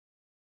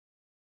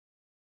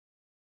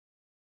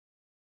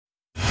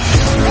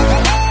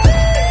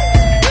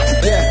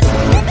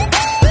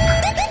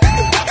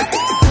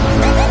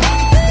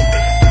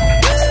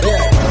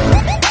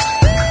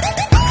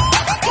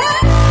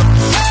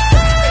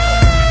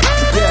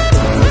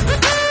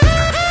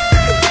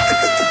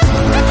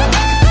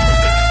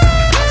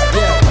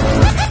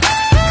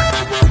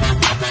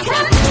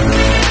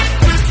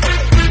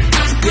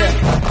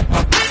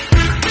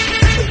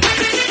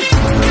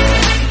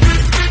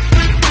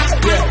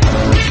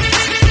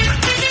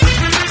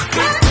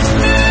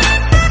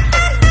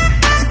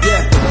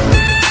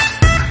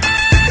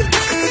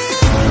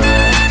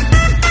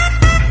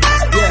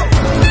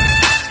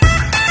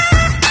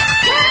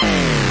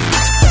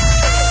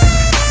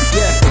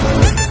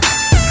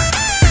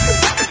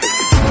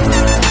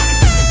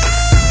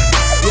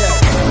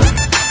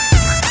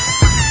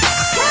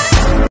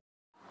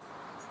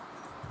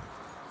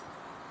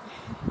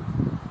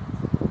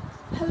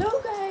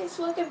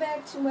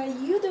my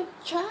YouTube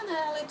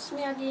channel. It's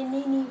me again,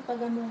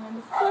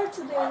 nenepagamungan. For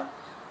today,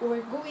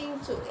 we're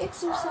going to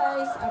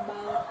exercise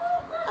about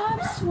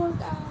abs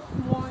workout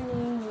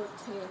morning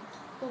routine.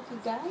 Okay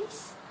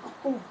guys,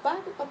 kung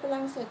bago pa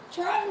lang sa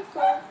channel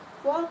ko,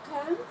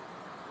 welcome.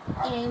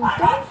 And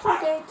don't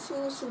forget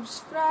to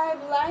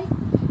subscribe, like,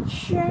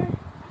 share,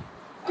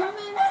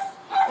 comments,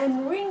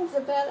 and ring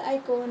the bell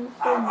icon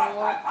for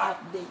more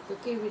updates.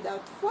 Okay,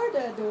 without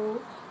further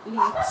ado,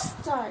 let's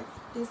start.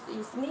 This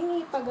is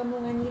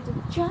nenepagamungan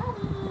YouTube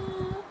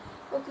channel.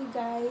 Okay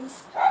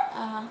guys,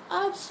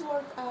 abs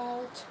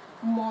workout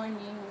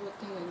morning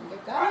routine.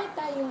 Gagamit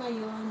tayo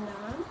ngayon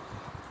ng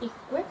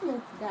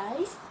equipment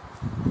guys.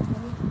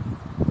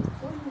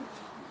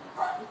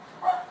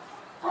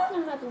 Up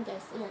lang natin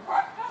guys. Ayan.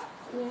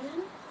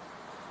 Ayan.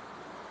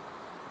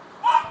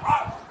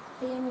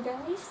 Ayan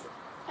guys.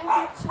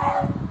 Every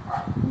time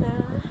na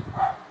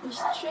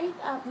straight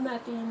up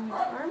natin yung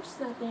arms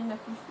natin,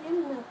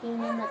 na-feel natin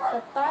na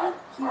nagtatight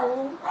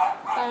yung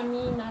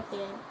tummy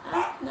natin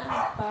at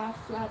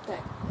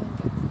nagpa-flatten.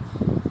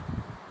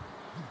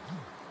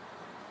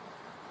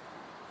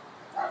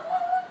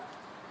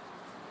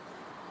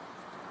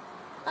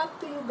 Up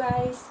to you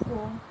guys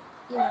kung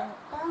ilang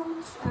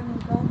pounds ang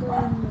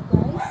gagawin nyo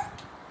guys.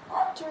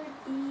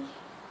 30,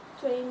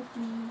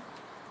 20,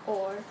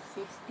 or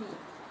 50.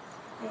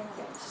 Ayan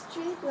guys,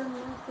 straight lang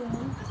natin.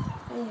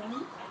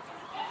 Ayan.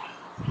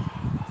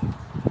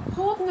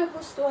 Hope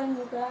nagustuhan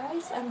nyo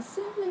guys ang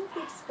simple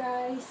tips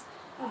guys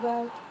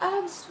about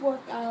abs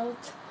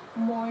workout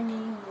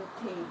morning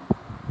routine.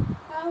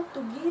 How to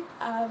get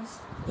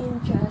abs in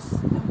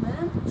just a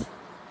month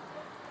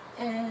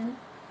and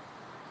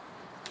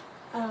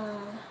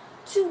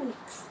 2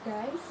 weeks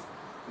guys.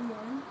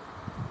 Ayan.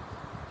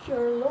 If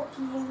you're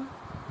looking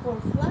for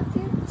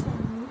flattened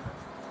tummy,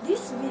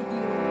 this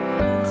video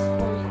is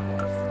for you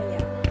guys.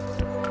 Ayan.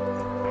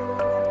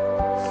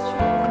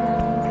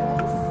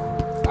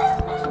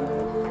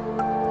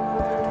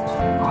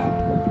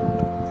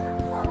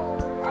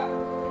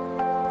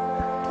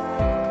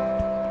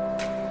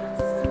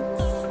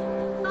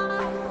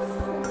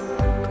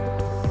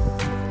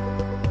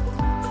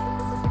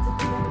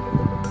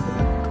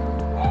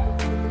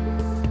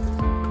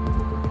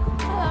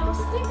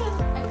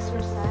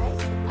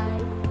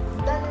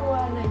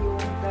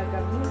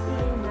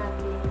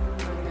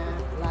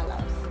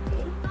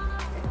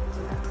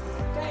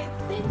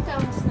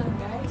 Counts na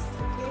guys,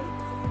 okay?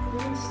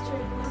 Yung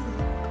straight lang.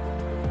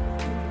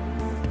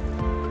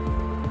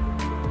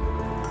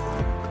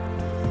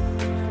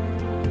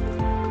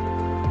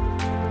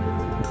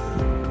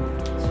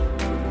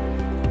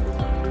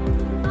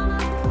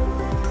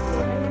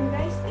 Ayan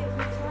guys,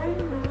 every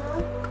time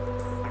na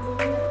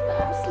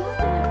taas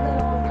natin ang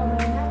dalawang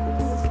kamay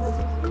natin, mas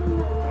mag-feel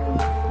natin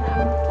na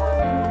ang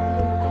tummy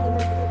natin ay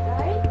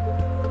nag-tight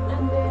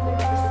and then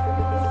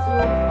nag-squeeze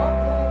yung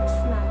obliques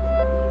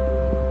natin.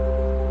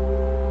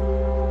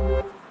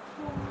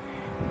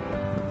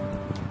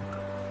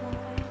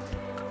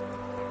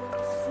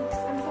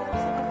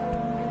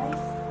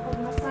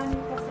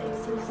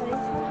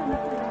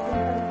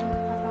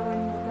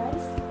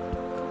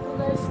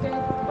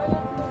 Kahit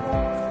payat mo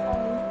guys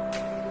ay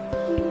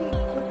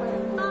hilig ko pa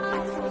rin yung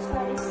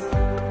exercise.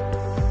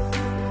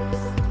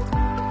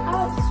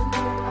 Abs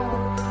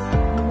workout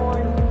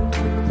morning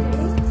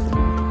routine.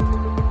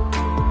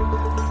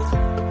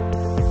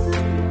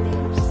 Some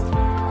tips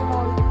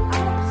about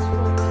abs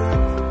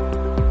workout.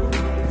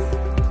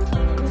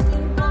 Gusto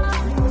nyo ba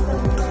gusto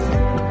sa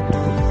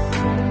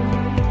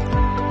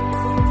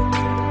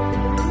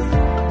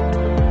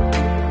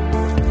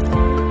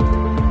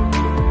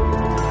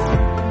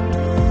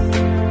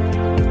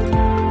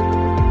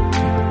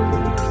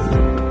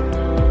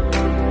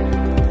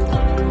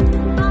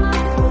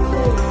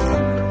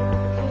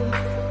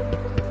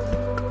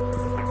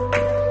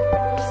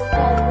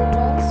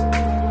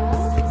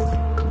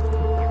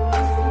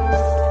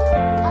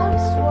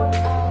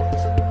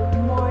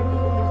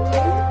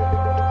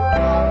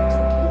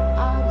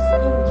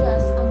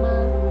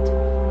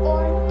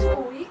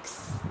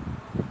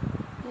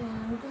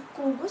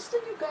kung gusto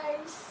nyo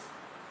guys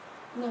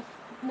na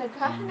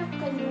naghahanap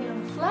kayo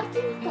ng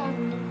flattened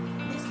tummy,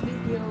 this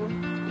video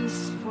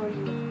is for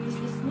you.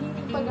 This is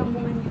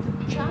nenepagamungan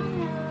YouTube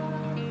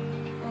channel.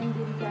 And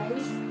then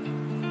guys,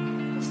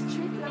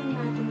 straight lang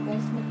natin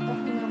guys,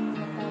 magpahinga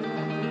muna tayo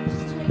ng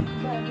straight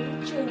body,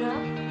 chin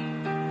up.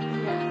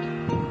 Ayan.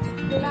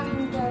 Kailangan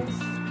guys,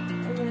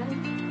 ayan,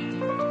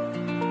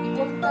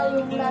 huwag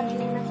tayong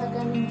laging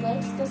nakaganon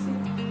guys kasi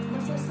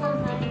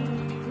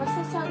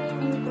masasanay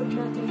yung likod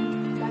natin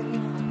lagi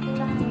naman.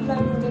 Kailangan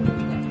laging ganun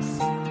guys.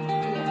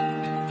 Ayan.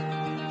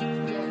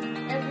 Ayan.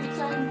 Every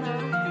time na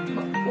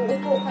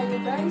uupo kayo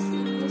guys,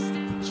 just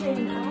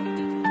chin up.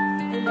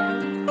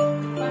 Ayan.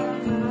 Para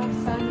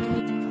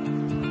masanay.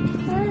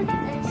 Third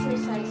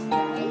exercise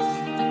guys.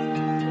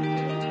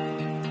 Okay.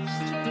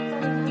 Straight pa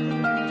rin natin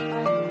mga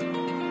tayo.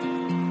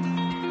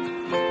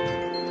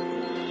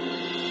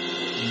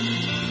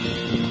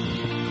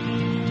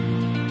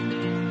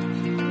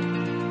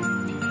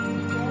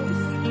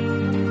 Guys,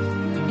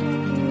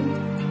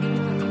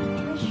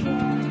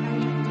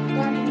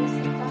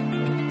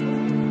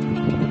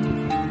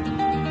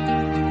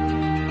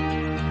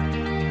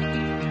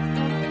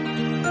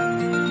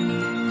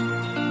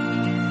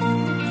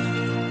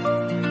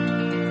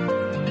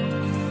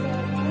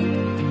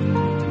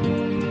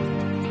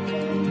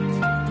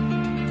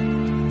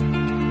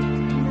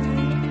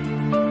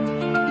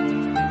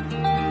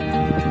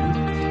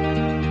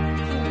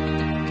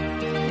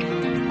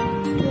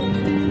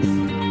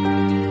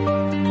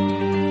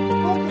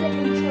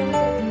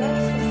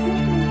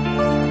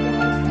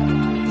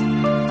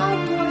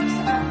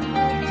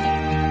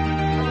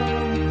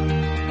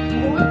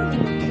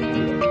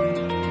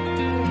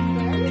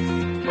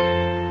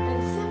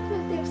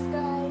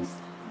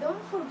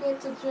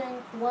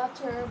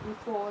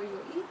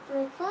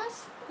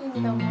 in the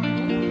morning.